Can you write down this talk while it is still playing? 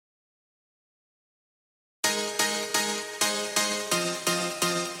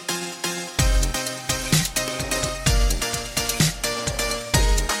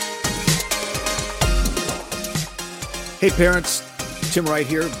Hey parents, Tim Wright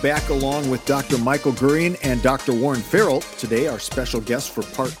here, back along with Dr. Michael Gurian and Dr. Warren Farrell. Today, our special guest for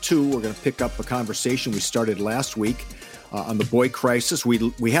part 2. We're going to pick up a conversation we started last week on the boy crisis. We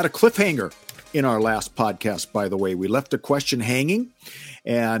had a cliffhanger in our last podcast, by the way. We left a question hanging,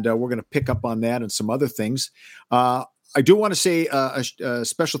 and we're going to pick up on that and some other things. I do want to say a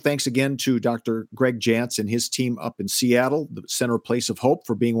special thanks again to Dr. Greg Jantz and his team up in Seattle, the Center Place of Hope,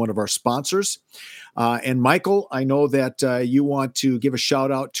 for being one of our sponsors. And Michael, I know that you want to give a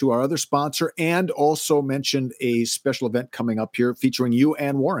shout out to our other sponsor and also mention a special event coming up here featuring you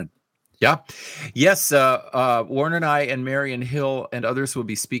and Warren. Yeah. Yes. Warren and I and Marion Hill and others will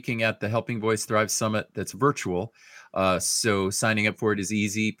be speaking at the Helping Boys Thrive Summit that's virtual. So signing up for it is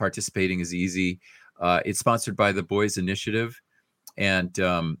easy. Participating is easy. It's sponsored by the Boys Initiative. And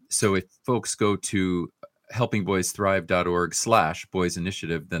so if folks go to helpingboysthrive.org/Boys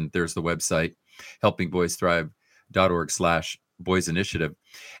Initiative, then there's the website, helpingboysthrive.org/Boys Initiative.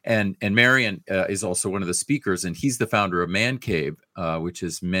 And Marion is also one of the speakers, and he's the founder of Man Cave, which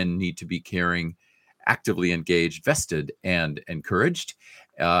is Men Need to Be Caring, Actively Engaged, Vested, and Encouraged.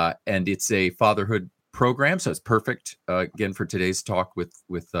 And it's a fatherhood program, so it's perfect, again, for today's talk with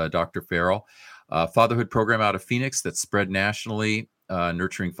Dr. Farrell. Fatherhood program out of Phoenix that's spread nationally,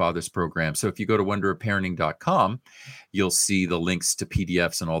 Nurturing Fathers program. So if you go to wonderofparenting.com, you'll see the links to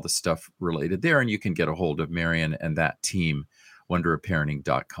PDFs and all the stuff related there, and you can get a hold of Marion and that team,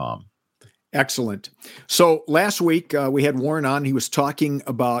 wonderofparenting.com. Excellent. So last week we had Warren on. He was talking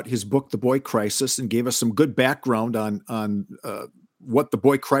about his book, The Boy Crisis, and gave us some good background on what the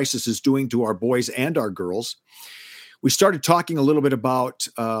boy crisis is doing to our boys and our girls. We started talking a little bit about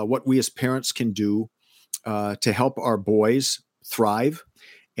what we as parents can do to help our boys thrive.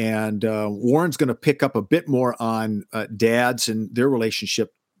 And Warren's going to pick up a bit more on dads and their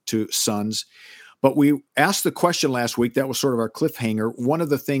relationship to sons. But we asked the question last week, that was sort of our cliffhanger. One of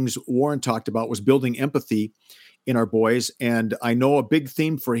the things Warren talked about was building empathy in our boys. And I know a big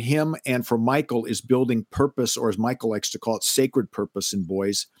theme for him and for Michael is building purpose, or as Michael likes to call it, sacred purpose in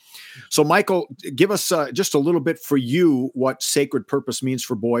boys. So Michael, give us just a little bit for you what sacred purpose means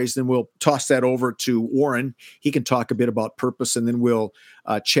for boys. Then we'll toss that over to Warren. He can talk a bit about purpose, and then we'll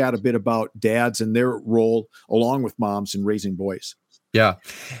chat a bit about dads and their role along with moms in raising boys. Yeah.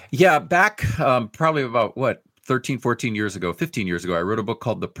 Back probably about 13, 14 years ago, 15 years ago, I wrote a book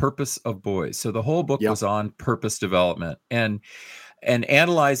called The Purpose of Boys. So the whole book was on purpose development and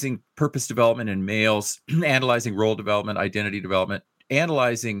analyzing purpose development in males, analyzing role development, identity development,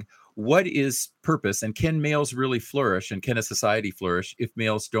 analyzing what is purpose and can males really flourish and can a society flourish if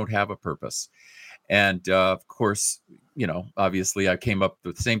males don't have a purpose? And of course, obviously I came up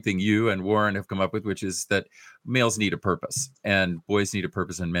with the same thing you and Warren have come up with, which is that males need a purpose and boys need a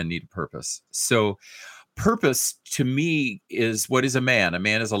purpose and men need a purpose. So purpose to me is, what is a man? A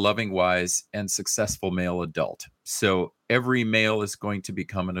man is a loving, wise, and successful male adult. So every male is going to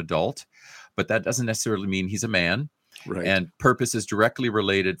become an adult, but that doesn't necessarily mean he's a man. Right. And purpose is directly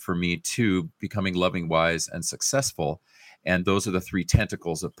related for me to becoming loving, wise, and successful. And those are the 3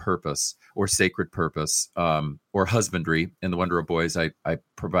 tentacles of purpose, or sacred purpose, or husbandry. In The Wonder of Boys, I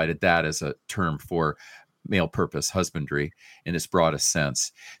provided that as a term for male purpose, husbandry, in its broadest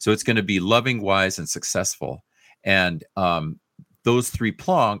sense. So it's going to be loving, wise, and successful. And those 3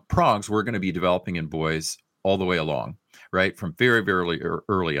 prongs we're going to be developing in boys all the way along, right? From very, very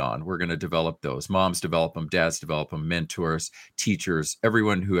early on, we're going to develop those. Moms develop them, dads develop them, mentors, teachers,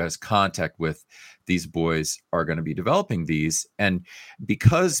 everyone who has contact with these boys are going to be developing these. And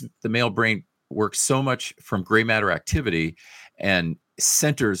because the male brain works so much from gray matter activity and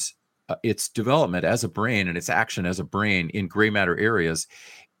centers its development as a brain and its action as a brain in gray matter areas,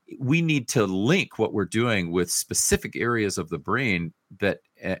 we need to link what we're doing with specific areas of the brain that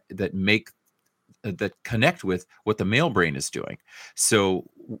connect with what the male brain is doing. So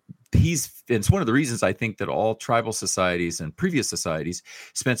it's one of the reasons I think that all tribal societies and previous societies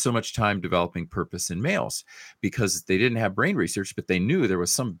spent so much time developing purpose in males, because they didn't have brain research, but they knew there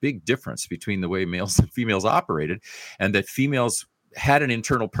was some big difference between the way males and females operated, and that females had an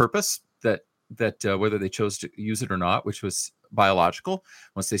internal purpose that whether they chose to use it or not, which was biological.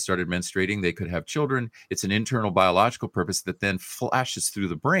 Once they started menstruating, they could have children. It's an internal biological purpose that then flashes through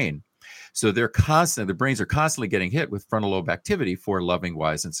the brain. So the brains are constantly getting hit with frontal lobe activity for loving,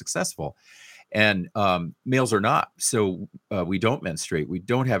 wise, and successful. And males are not. So we don't menstruate. We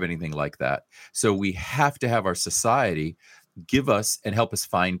don't have anything like that. So we have to have our society give us and help us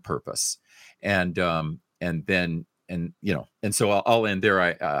find purpose. And then and so I'll end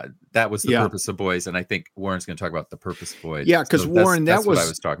there. That was the purpose of boys, and I think Warren's going to talk about the purpose of boys. Yeah, because Warren, that's what I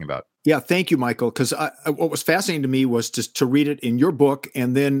was talking about. Yeah, thank you, Michael. Because what was fascinating to me was to read it in your book,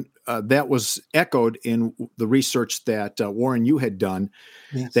 and then that was echoed in the research that Warren, you had done.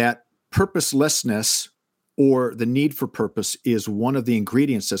 Yes. That purposelessness or the need for purpose is one of the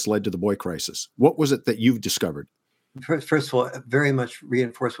ingredients that's led to the boy crisis. What was it that you've discovered? First of all, very much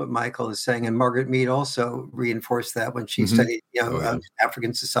reinforce what Michael is saying, and Margaret Mead also reinforced that when she studied,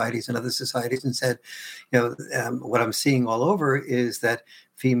 African societies and other societies, and said, what I'm seeing all over is that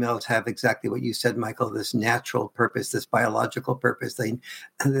females have exactly what you said, Michael, this natural purpose, this biological purpose.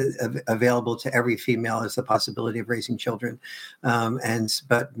 Available to every female is the possibility of raising children.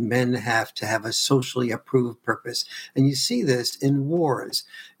 But men have to have a socially approved purpose. And you see this in wars.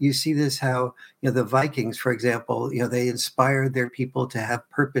 You see this how, the Vikings, for example, they inspired their people to have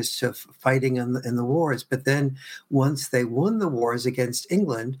purpose to fighting in the wars. But then once they won the wars against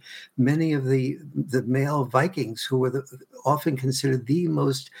England, many of the male Vikings, who were often considered the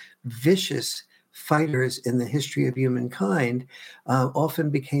most vicious fighters in the history of humankind, often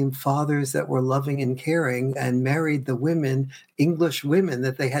became fathers that were loving and caring and married the women, English women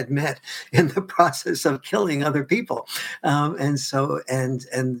that they had met in the process of killing other people. And so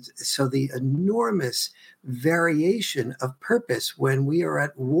the enormous variation of purpose when we are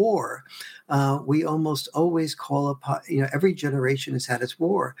at war, we almost always call upon, every generation has had its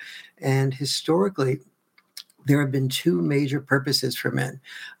war. And historically, there have been two major purposes for men.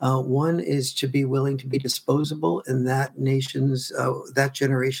 One is to be willing to be disposable in that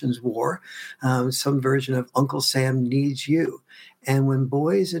generation's war, some version of Uncle Sam needs you. And when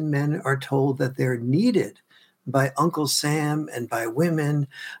boys and men are told that they're needed by Uncle Sam and by women,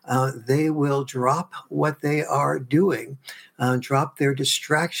 they will drop what they are doing, drop their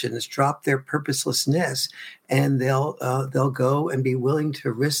distractions, drop their purposelessness, and they'll go and be willing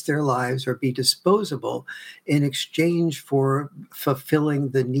to risk their lives or be disposable in exchange for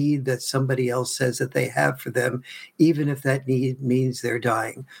fulfilling the need that somebody else says that they have for them, even if that need means they're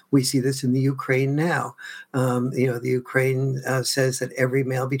dying. We see this in the Ukraine now. The Ukraine says that every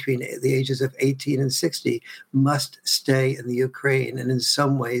male between the ages of 18 and 60 must stay in the Ukraine and in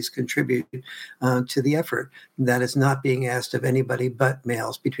some ways contribute to the effort. That is not being asked of anybody but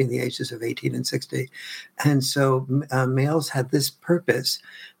males between the ages of 18 and 60. And so males had this purpose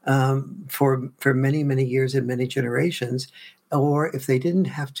for many, many years and many generations. Or if they didn't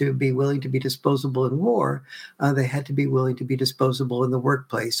have to be willing to be disposable in war, they had to be willing to be disposable in the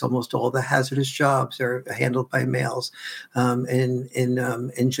workplace. Almost all the hazardous jobs are handled by males.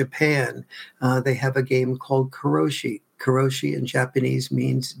 In Japan, they have a game called karoshi. Karoshi in Japanese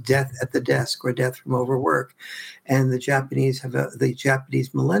means death at the desk or death from overwork. And the Japanese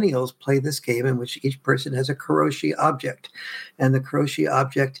millennials play this game in which each person has a karoshi object. And the karoshi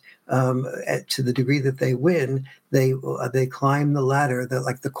object, to the degree that they win, they climb the ladder,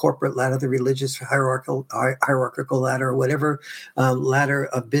 like the corporate ladder, the religious hierarchical ladder, or whatever ladder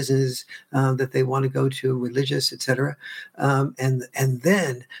of business that they want to go to, religious, etc. And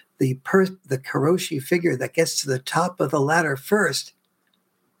then the karoshi figure that gets to the top of the ladder first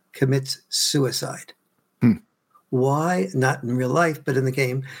commits suicide. Why? Not in real life, but in the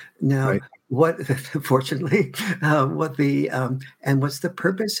game. Now, right. What's the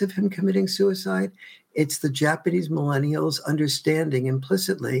purpose of him committing suicide? It's the Japanese millennials understanding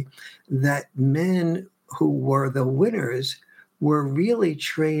implicitly that men who were the winners were really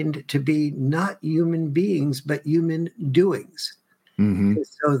trained to be not human beings, but human doings. Mm-hmm.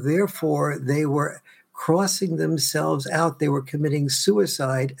 So therefore, they were crossing themselves out. They were committing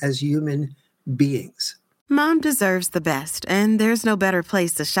suicide as human beings. Mom deserves the best, and there's no better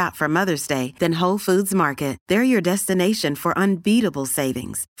place to shop for Mother's Day than Whole Foods Market. They're your destination for unbeatable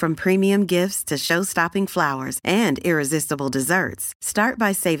savings, from premium gifts to show-stopping flowers and irresistible desserts. Start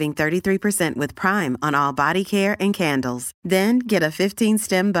by saving 33% with Prime on all body care and candles. Then get a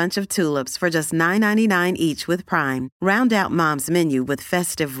 15-stem bunch of tulips for just $9.99 each with Prime. Round out Mom's menu with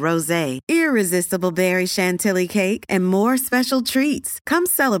festive rosé, irresistible berry chantilly cake, and more special treats. Come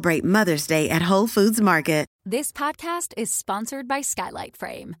celebrate Mother's Day at Whole Foods Market. This podcast is sponsored by Skylight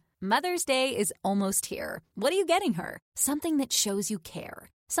Frame. Mother's Day is almost here. What are you getting her? Something that shows you care.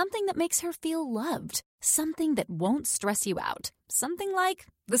 Something that makes her feel loved. Something that won't stress you out. Something like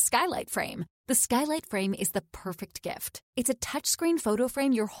the Skylight Frame. The Skylight Frame is the perfect gift. It's a touchscreen photo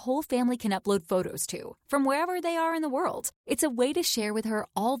frame your whole family can upload photos to, from wherever they are in the world. It's a way to share with her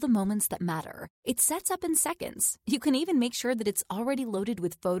all the moments that matter. It sets up in seconds. You can even make sure that it's already loaded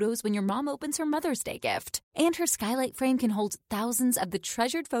with photos when your mom opens her Mother's Day gift. And her Skylight Frame can hold thousands of the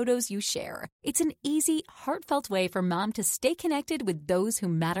treasured photos you share. It's an easy, heartfelt way for mom to stay connected with those who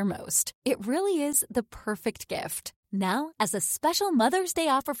matter most. It really is the perfect gift. Now, as a special Mother's Day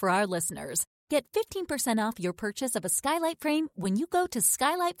offer for our listeners, get 15% off your purchase of a Skylight Frame when you go to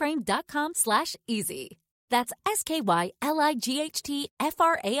skylightframe.com/easy. That's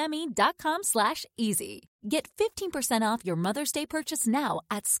SKYLIGHTFRAME.com/easy. Get 15% off your Mother's Day purchase now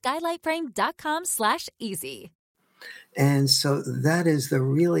at skylightframe.com/easy. And so that is the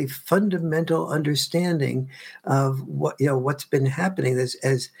really fundamental understanding of what's been happening.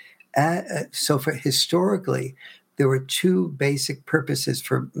 So for historically, there were two basic purposes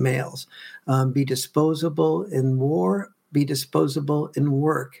for males: be disposable in war, be disposable in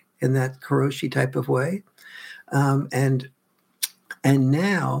work, in that Kuroshi type of way. And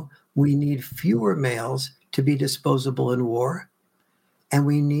now we need fewer males to be disposable in war, and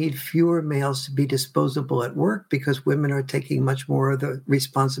we need fewer males to be disposable at work because women are taking much more of the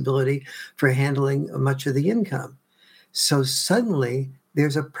responsibility for handling much of the income. So suddenly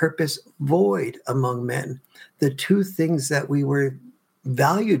there's a purpose void among men. The two things that we were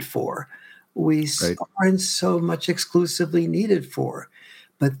valued for, we aren't so much exclusively needed for.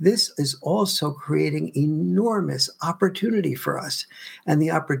 But this is also creating enormous opportunity for us. And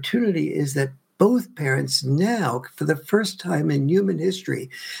the opportunity is that both parents now, for the first time in human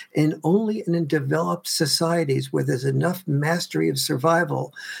history, and only in developed societies where there's enough mastery of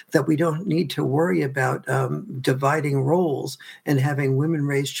survival that we don't need to worry about dividing roles and having women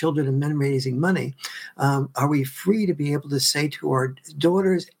raise children and men raising money, are we free to be able to say to our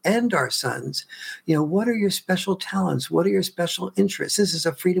daughters and our sons, what are your special talents? What are your special interests? This is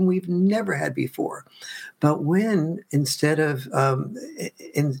a freedom we've never had before. But when instead of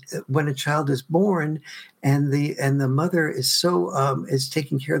when a child is born and the mother is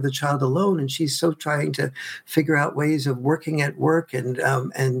taking care of the child alone, and she's so trying to figure out ways of working at work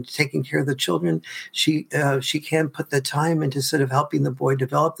and taking care of the children, she can't put the time into sort of helping the boy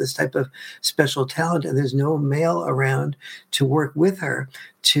develop this type of special talent, and there's no male around to work with her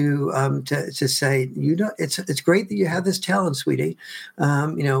to say, it's great that you have this talent, sweetie,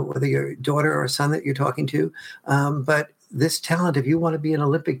 whether your daughter or son that you're talking to, but this talent, if you want to be an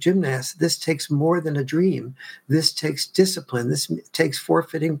Olympic gymnast, this takes more than a dream. This takes discipline. This takes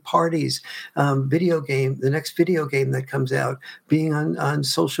forfeiting parties, the next video game that comes out, being on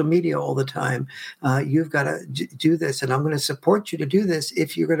social media all the time. You've got to do this, and I'm going to support you to do this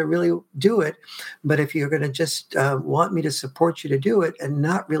if you're going to really do it. But if you're going to just want me to support you to do it and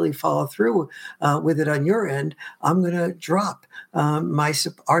not really follow through with it on your end, I'm going to drop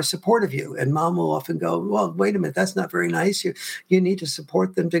our support of you. And mom will often go, well, wait a minute, that's not very nice. You need to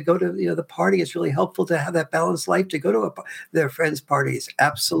support them to go to the party. It's really helpful to have that balanced life, to go to their friends' parties.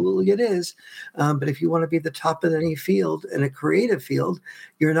 Absolutely, it is. But if you want to be the top of any field, in a creative field,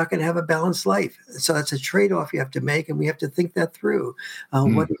 you're not going to have a balanced life. So that's a trade-off you have to make, and we have to think that through.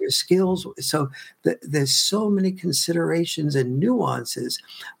 What are your skills? So there's so many considerations and nuances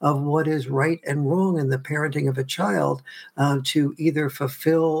of what is right and wrong in the parenting of a child to either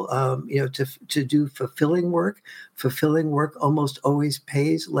fulfill, to do fulfilling work. Fulfilling work almost always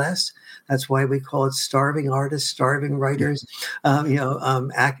pays less. That's why we call it starving artists, starving writers,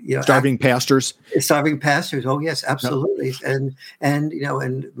 starving pastors. Starving pastors. Oh yes, absolutely. Yep.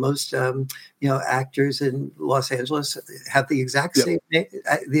 And most actors in Los Angeles have the exact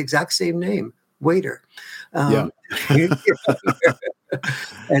same name, waiter.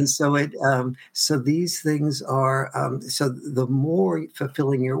 And so so these things are, so the more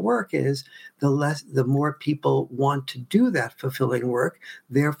fulfilling your work is, the more people want to do that fulfilling work.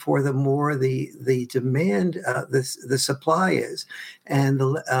 Therefore, the more the demand, the supply is, and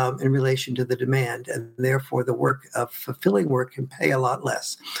in relation to the demand, and therefore the work of fulfilling work can pay a lot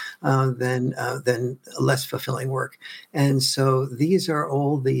less than less fulfilling work. And so these are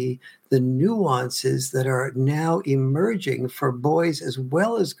all the nuances that are now emerging for boys as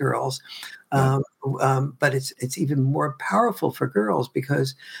well as girls. But it's even more powerful for girls,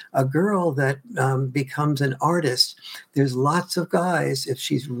 because a girl that becomes an artist, there's lots of guys, if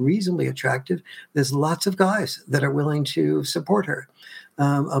she's reasonably attractive, there's lots of guys that are willing to support her.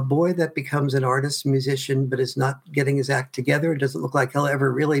 A boy that becomes an artist, musician, but is not getting his act together, doesn't look like he'll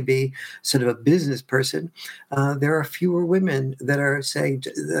ever really be sort of a business person. There are fewer women that are saying,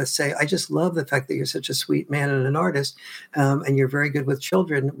 I just love the fact that you're such a sweet man and an artist, and you're very good with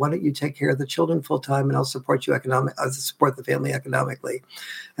children. Why don't you take care of the children full time, and I'll support you I'll support the family economically.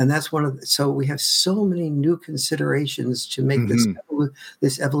 And that's so we have so many new considerations to make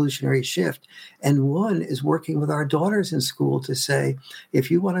this evolutionary shift. And one is working with our daughters in school to say, if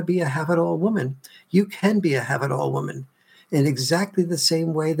you want to be a have-it-all woman, you can be a have-it-all woman in exactly the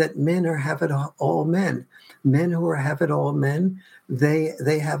same way that men are have-it-all men. Men who are have-it-all men,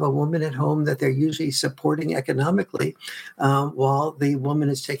 they have a woman at home that they're usually supporting economically while the woman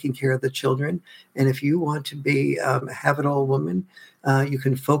is taking care of the children. And if you want to be a have-it-all woman, you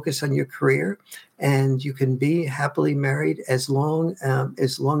can focus on your career and you can be happily married as long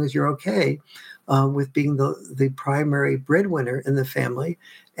as you're okay with being the primary breadwinner in the family.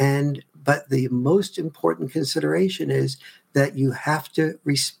 But the most important consideration is that you have to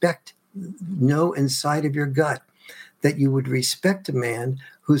know inside of your gut that you would respect a man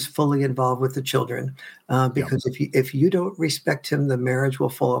who's fully involved with the children. Because if you don't respect him, the marriage will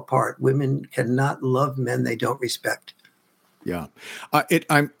fall apart. Women cannot love men they don't respect. Yeah.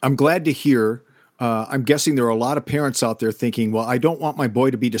 I'm glad to hear. I'm guessing there are a lot of parents out there thinking, well, I don't want my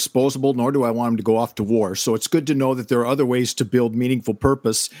boy to be disposable, nor do I want him to go off to war. So it's good to know that there are other ways to build meaningful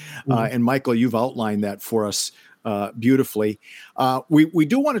purpose. And Michael, you've outlined that for us beautifully. We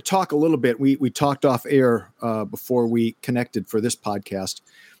do want to talk a little bit. We talked off air before we connected for this podcast.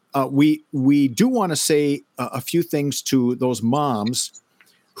 We do want to say a few things to those moms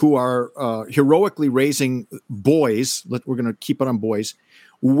who are heroically raising boys. We're going to keep it on boys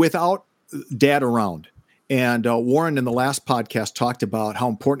without dad around. And Warren in the last podcast talked about how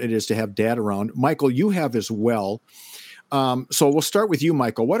important it is to have dad around. Michael, you have as well. So we'll start with you,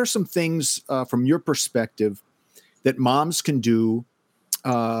 Michael. What are some things from your perspective that moms can do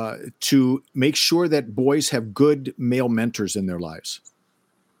to make sure that boys have good male mentors in their lives?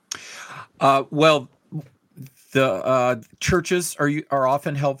 Well, the churches are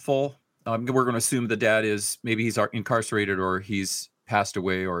often helpful. We're going to assume the dad maybe he's incarcerated or he's passed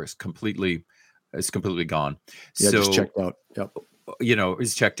away or is completely gone. Yeah, just checked out. Yep.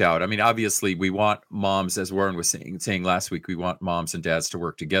 Is checked out. I mean, obviously we want moms, as Warren was saying last week, we want moms and dads to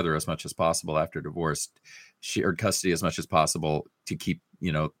work together as much as possible after divorce, shared custody as much as possible to keep,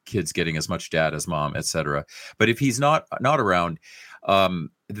 kids getting as much dad as mom, et cetera. But if he's not around,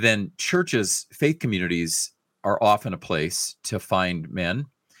 then churches, faith communities are often a place to find men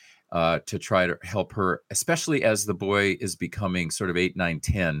to try to help her, especially as the boy is becoming sort of 8, 9,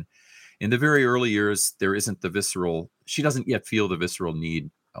 10. In the very early years, there isn't she doesn't yet feel the visceral need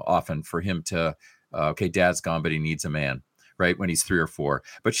often for him to, okay, dad's gone, but he needs a man, right? When he's 3 or 4.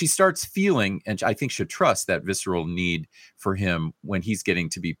 But she starts feeling, and I think should trust that visceral need for him when he's getting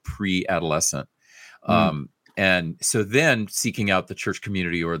to be pre-adolescent. And so then seeking out the church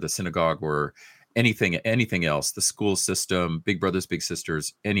community or the synagogue or anything else, the school system, big brothers, big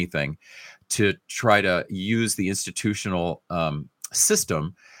sisters, anything, to try to use the institutional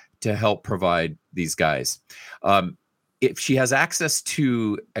system to help provide these guys. If she has access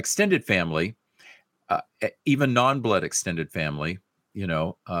to extended family, even non-blood extended family,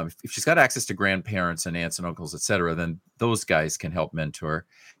 if she's got access to grandparents and aunts and uncles, et cetera, then those guys can help mentor.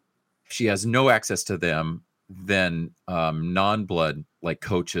 If she has no access to them, then non-blood, like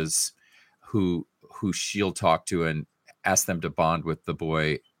coaches who she'll talk to and ask them to bond with the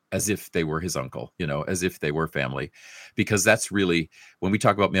boy as if they were his uncle, as if they were family, because that's really, when we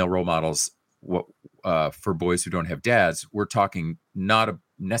talk about male role models, what for boys who don't have dads, we're talking not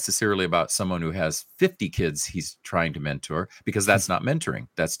necessarily about someone who has 50 kids he's trying to mentor, because that's not mentoring,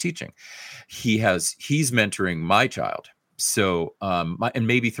 that's teaching. He's mentoring my child, so and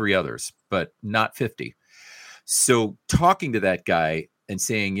maybe 3 others, but not 50. So talking to that guy and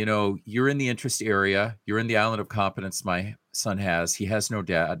saying, you're in the interest area, you're in the island of competence my son has, he has no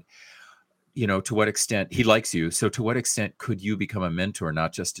dad, to what extent he likes you. So to what extent could you become a mentor,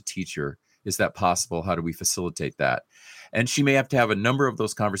 not just a teacher? Is that possible? How do we facilitate that? And she may have to have a number of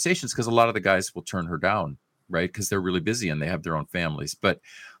those conversations, because a lot of the guys will turn her down, right? Because they're really busy and they have their own families. But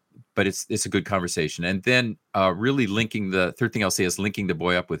it's a good conversation. And then really the third thing I'll say is linking the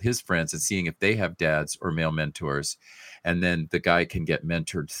boy up with his friends and seeing if they have dads or male mentors. And then the guy can get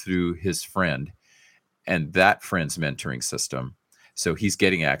mentored through his friend and that friend's mentoring system. So he's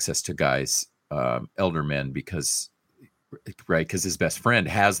getting access to guys, elder men, because his best friend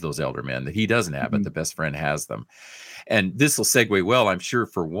has those elder men that he doesn't have, but the best friend has them. And this will segue well, I'm sure,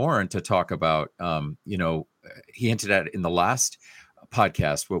 for Warren to talk about, he hinted at it in the last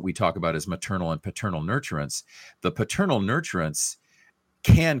podcast, what we talk about is maternal and paternal nurturance. The paternal nurturance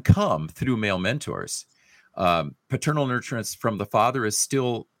can come through male mentors. Paternal nurturance from the father is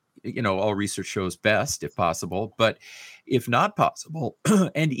still, all research shows best if possible, but if not possible,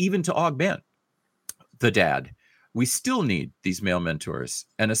 and even to augment the dad, we still need these male mentors.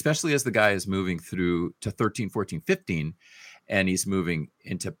 And especially as the guy is moving through to 13, 14, 15, and he's moving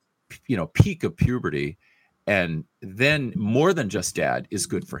into, peak of puberty. And then more than just dad is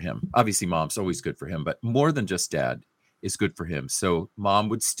good for him. Obviously, mom's always good for him, but more than just dad is good for him. So mom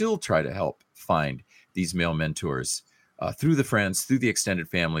would still try to help find these male mentors through the friends, through the extended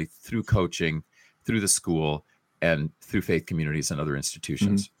family, through coaching, through the school, and through faith communities and other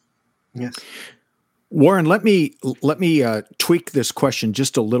institutions. Mm-hmm. Yes. Warren, let me tweak this question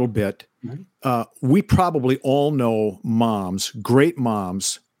just a little bit. Mm-hmm. We probably all know moms, great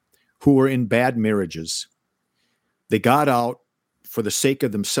moms, who were in bad marriages. They got out for the sake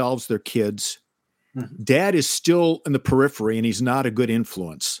of themselves, their kids. Mm-hmm. Dad is still in the periphery, and he's not a good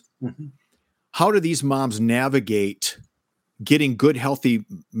influence. Mm-hmm. How do these moms navigate getting good, healthy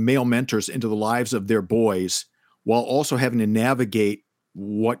male mentors into the lives of their boys while also having to navigate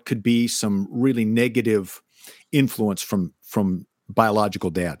what could be some really negative influence from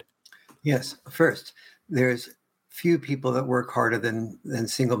biological dad? Yes. First, there's few people that work harder than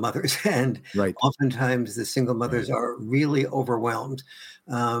single mothers, and right. Oftentimes the single mothers are really overwhelmed,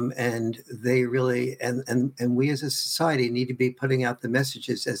 and they really and we as a society need to be putting out the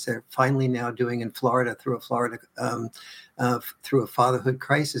messages, as they're finally now doing in Florida through a fatherhood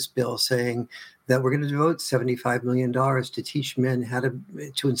crisis bill, saying that we're going to devote $75 million to teach men how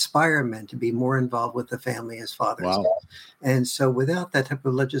to inspire men to be more involved with the family as fathers. Wow. And so without that type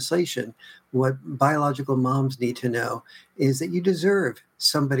of legislation, what biological moms need to know is that you deserve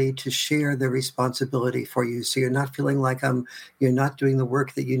somebody to share the responsibility for you. So you're not feeling like you're not doing the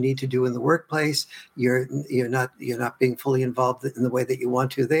work that you need to do in the workplace. You're not being fully involved in the way that you want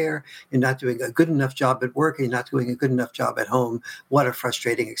to there. You're not doing a good enough job at work. You're not doing a good enough job at home. What a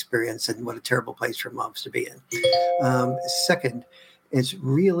frustrating experience, and what a terrible place for moms to be in. Second, it's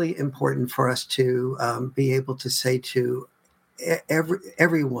really important for us to be able to say to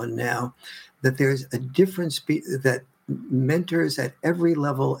everyone now that there's a difference, that mentors at every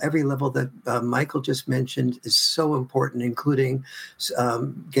level that Michael just mentioned is so important, including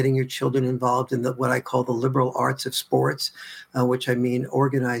getting your children involved in what I call the liberal arts of sports, which I mean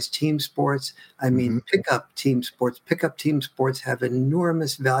organized team sports. I mean pickup team sports. Pickup team sports have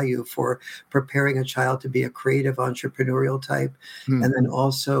enormous value for preparing a child to be a creative, entrepreneurial type. And then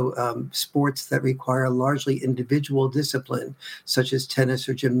also sports that require largely individual discipline, such as tennis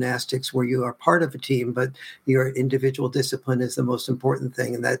or gymnastics, where you are part of a team, but your individual discipline is the most important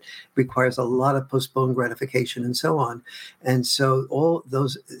thing, and that requires a lot of postponed gratification and so on. And so all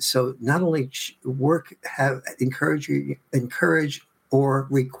those, so not only encourage or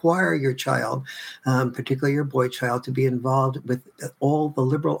require your child, particularly your boy child, to be involved with all the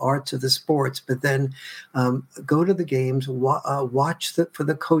liberal arts of the sports, but then go to the games, watch for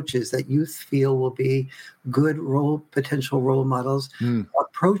the coaches that you feel will be good potential role models.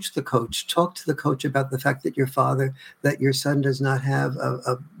 Approach the coach, talk to the coach about the fact that your son does not have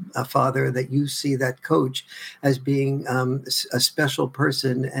a father, that you see that coach as being a special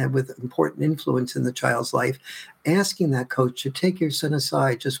person and with important influence in the child's life. Asking that coach to take your son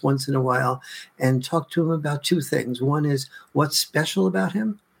aside just once in a while and talk to him about two things. One is what's special about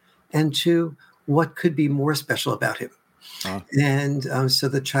him, and two, what could be more special about him. And so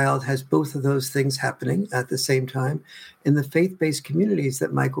the child has both of those things happening at the same time. In the faith-based communities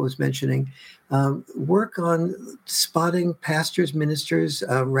that Michael was mentioning, work on spotting pastors, ministers,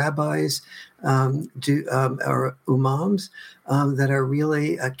 rabbis, or imams that are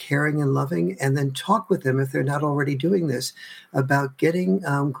really caring and loving, and then talk with them, if they're not already doing this, about getting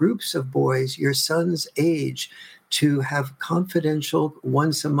groups of boys your son's age to have confidential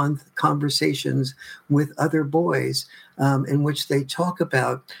once-a-month conversations with other boys in which they talk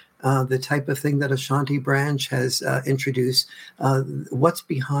about the type of thing that Ashanti Branch has introduced, what's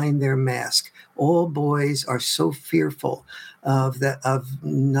behind their mask. All boys are so fearful of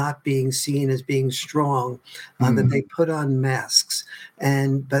not being seen as being strong that they put on masks,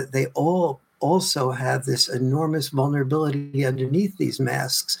 but they all also have this enormous vulnerability underneath these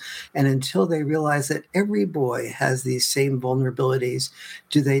masks. And until they realize that every boy has these same vulnerabilities,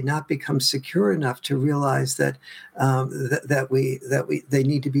 do they not become secure enough to realize that they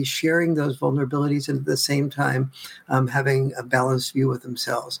need to be sharing those vulnerabilities, and at the same time having a balanced view of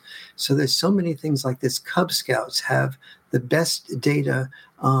themselves. So there's so many things like this. Cub Scouts have the best data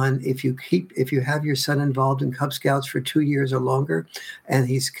on if you have your son involved in Cub Scouts for 2 years or longer, and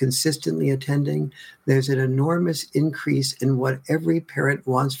he's consistently attending, there's an enormous increase in what every parent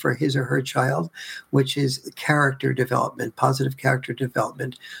wants for his or her child, which is character development, positive character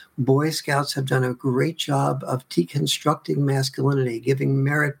development. Boy Scouts have done a great job of deconstructing masculinity, giving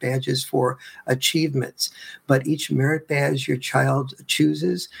merit badges for achievements. But each merit badge your child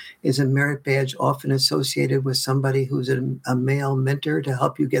chooses is a merit badge often associated with somebody who's a male mentor to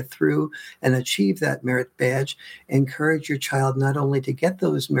help you get through and achieve that merit badge. Encourage your child not only to get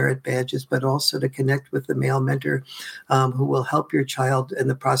those merit badges, but also to connect with the male mentor who will help your child in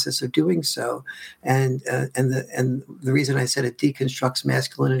the process of doing so. And the reason I said it deconstructs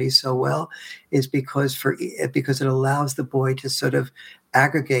masculinity so well is because it allows the boy to sort of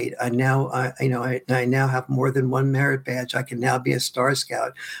aggregate. I now have more than one merit badge. I can now be a Star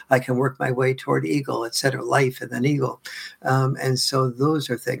Scout. I can work my way toward Eagle, et cetera, life and then Eagle. And so those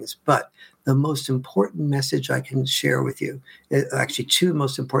are things. But the most important message I can share with you, actually two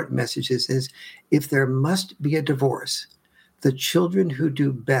most important messages, is if there must be a divorce, the children who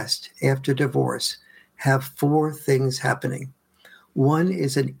do best after divorce have four things happening. One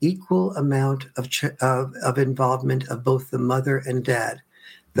is an equal amount of involvement of both the mother and dad.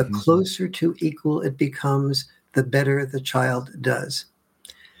 The closer to equal it becomes, the better the child does.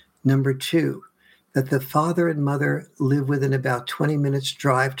 Number two, that the father and mother live within about 20 minutes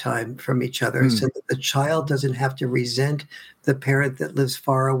drive time from each other, so that the child doesn't have to resent the parent that lives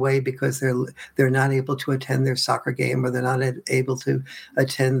far away because they're not able to attend their soccer game, or they're not able to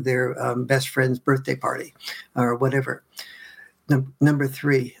attend their best friend's birthday party or whatever. Number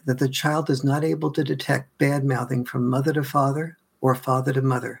three, that the child is not able to detect bad mouthing from mother to father or father to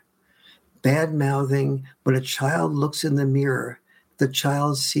mother. Bad mouthing, when a child looks in the mirror, the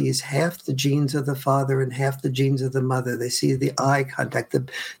child sees half the genes of the father and half the genes of the mother. They see the eye contact,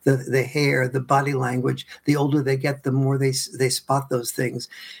 the hair, the body language. The older they get, the more they spot those things.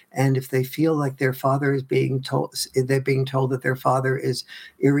 And if they feel like their father is they're being told that their father is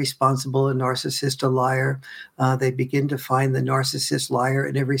irresponsible, a narcissist, a liar, they begin to find the narcissist, liar,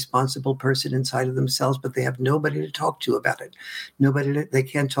 and irresponsible person inside of themselves, but they have nobody to talk to about it. They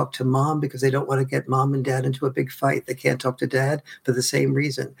can't talk to mom because they don't want to get mom and dad into a big fight. They can't talk to dad for the same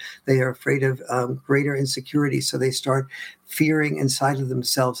reason. They are afraid of greater insecurity, so they start fearing inside of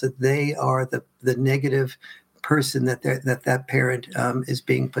themselves that they are the negative person that parent is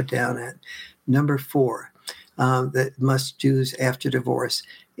being put down at. Number four, that must-dos after divorce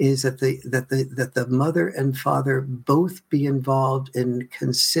is that the mother and father both be involved in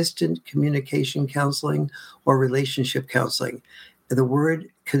consistent communication counseling or relationship counseling. The word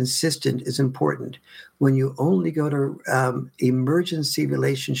consistent is important. When you only go to emergency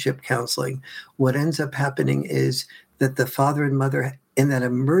relationship counseling, what ends up happening is that the father and mother in that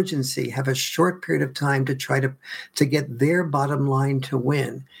emergency have a short period of time to try to get their bottom line to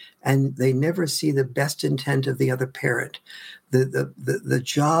win, and they never see the best intent of the other parent. The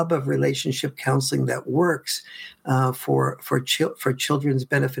job of relationship counseling that works for children's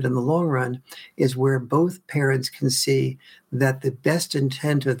benefit in the long run is where both parents can see that the best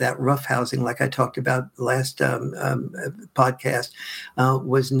intent of that roughhousing, like I talked about last podcast,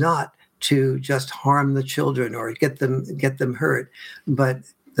 was not to just harm the children or get them hurt, but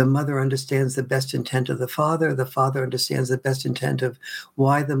the mother understands the best intent of the father understands the best intent of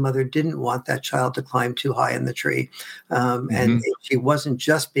why the mother didn't want that child to climb too high in the tree. And she wasn't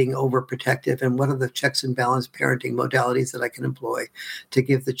just being overprotective. And what are the checks and balance parenting modalities that I can employ to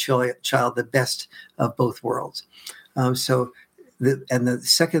give the child the best of both worlds? The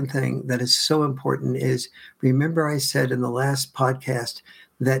second thing that is so important is, remember I said in the last podcast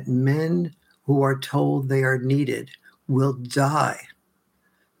that men who are told they are needed will die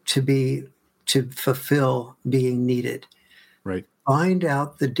to fulfill being needed. Right. Find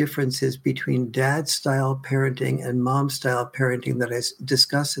out the differences between dad-style parenting and mom-style parenting that I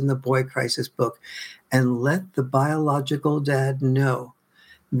discuss in the Boy Crisis book, and let the biological dad know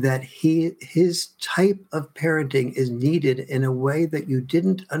that his type of parenting is needed in a way that you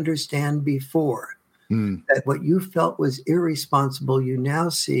didn't understand before. That what you felt was irresponsible, you now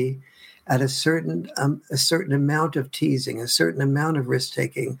see at a certain amount of teasing, a certain amount of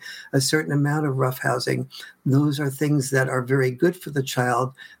risk-taking, a certain amount of roughhousing. Those are things that are very good for the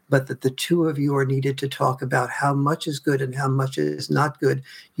child, but that the two of you are needed to talk about how much is good and how much is not good.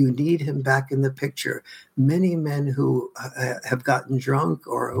 You need him back in the picture. Many men who have gotten drunk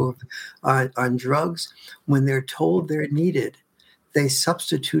or who are on drugs, when they're told they're needed, they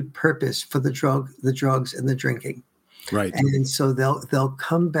substitute purpose for the drugs and the drinking. Right. And so they'll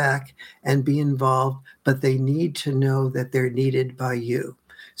come back and be involved, but they need to know that they're needed by you.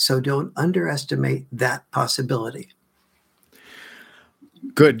 So don't underestimate that possibility.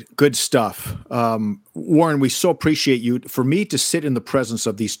 Good stuff. Warren, we so appreciate you. For me to sit in the presence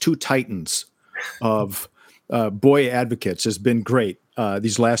of these two titans of boy advocates has been great.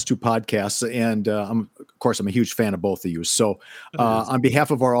 These last two podcasts. And of course, I'm a huge fan of both of you. So on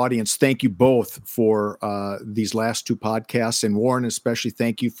behalf of our audience, thank you both for these last two podcasts. And Warren, especially,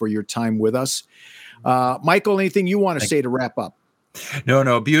 thank you for your time with us. Michael, anything you want to say to wrap up?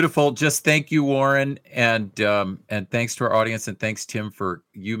 No, beautiful. Just thank you, Warren, and thanks to our audience, and thanks, Tim, for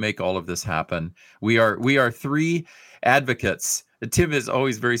you make all of this happen. We are three advocates. Tim is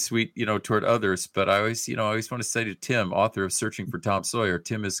always very sweet, toward others, but I always want to say to Tim, author of Searching for Tom Sawyer,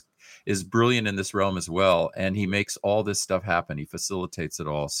 Tim is brilliant in this realm as well, and he makes all this stuff happen. He facilitates it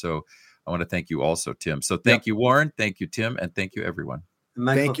all. So I want to thank you also, Tim. So thank you, Warren. Thank you, Tim, and thank you, everyone.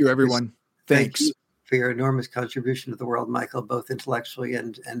 Michael, thank you, everyone. Thanks. Thank you for your enormous contribution to the world, Michael, both intellectually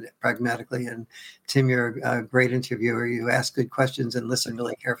and pragmatically. And Tim, you're a great interviewer. You ask good questions and listen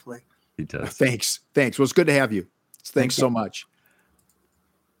really carefully. He does. Thanks. Well, it's good to have you. Thanks so much.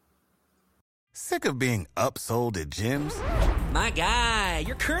 Sick of being upsold at gyms? My guy,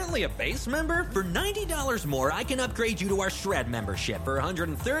 you're currently a base member? For $90 more, I can upgrade you to our Shred membership. For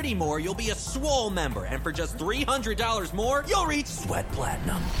 $130 more, you'll be a Swole member. And for just $300 more, you'll reach Sweat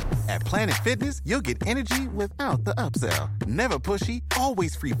Platinum. At Planet Fitness, you'll get energy without the upsell. Never pushy,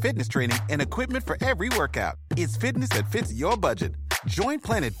 always free fitness training and equipment for every workout. It's fitness that fits your budget. Join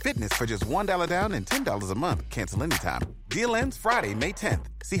Planet Fitness for just $1 down and $10 a month. Cancel anytime. Deal ends Friday, May 10th.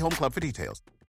 See Home Club for details.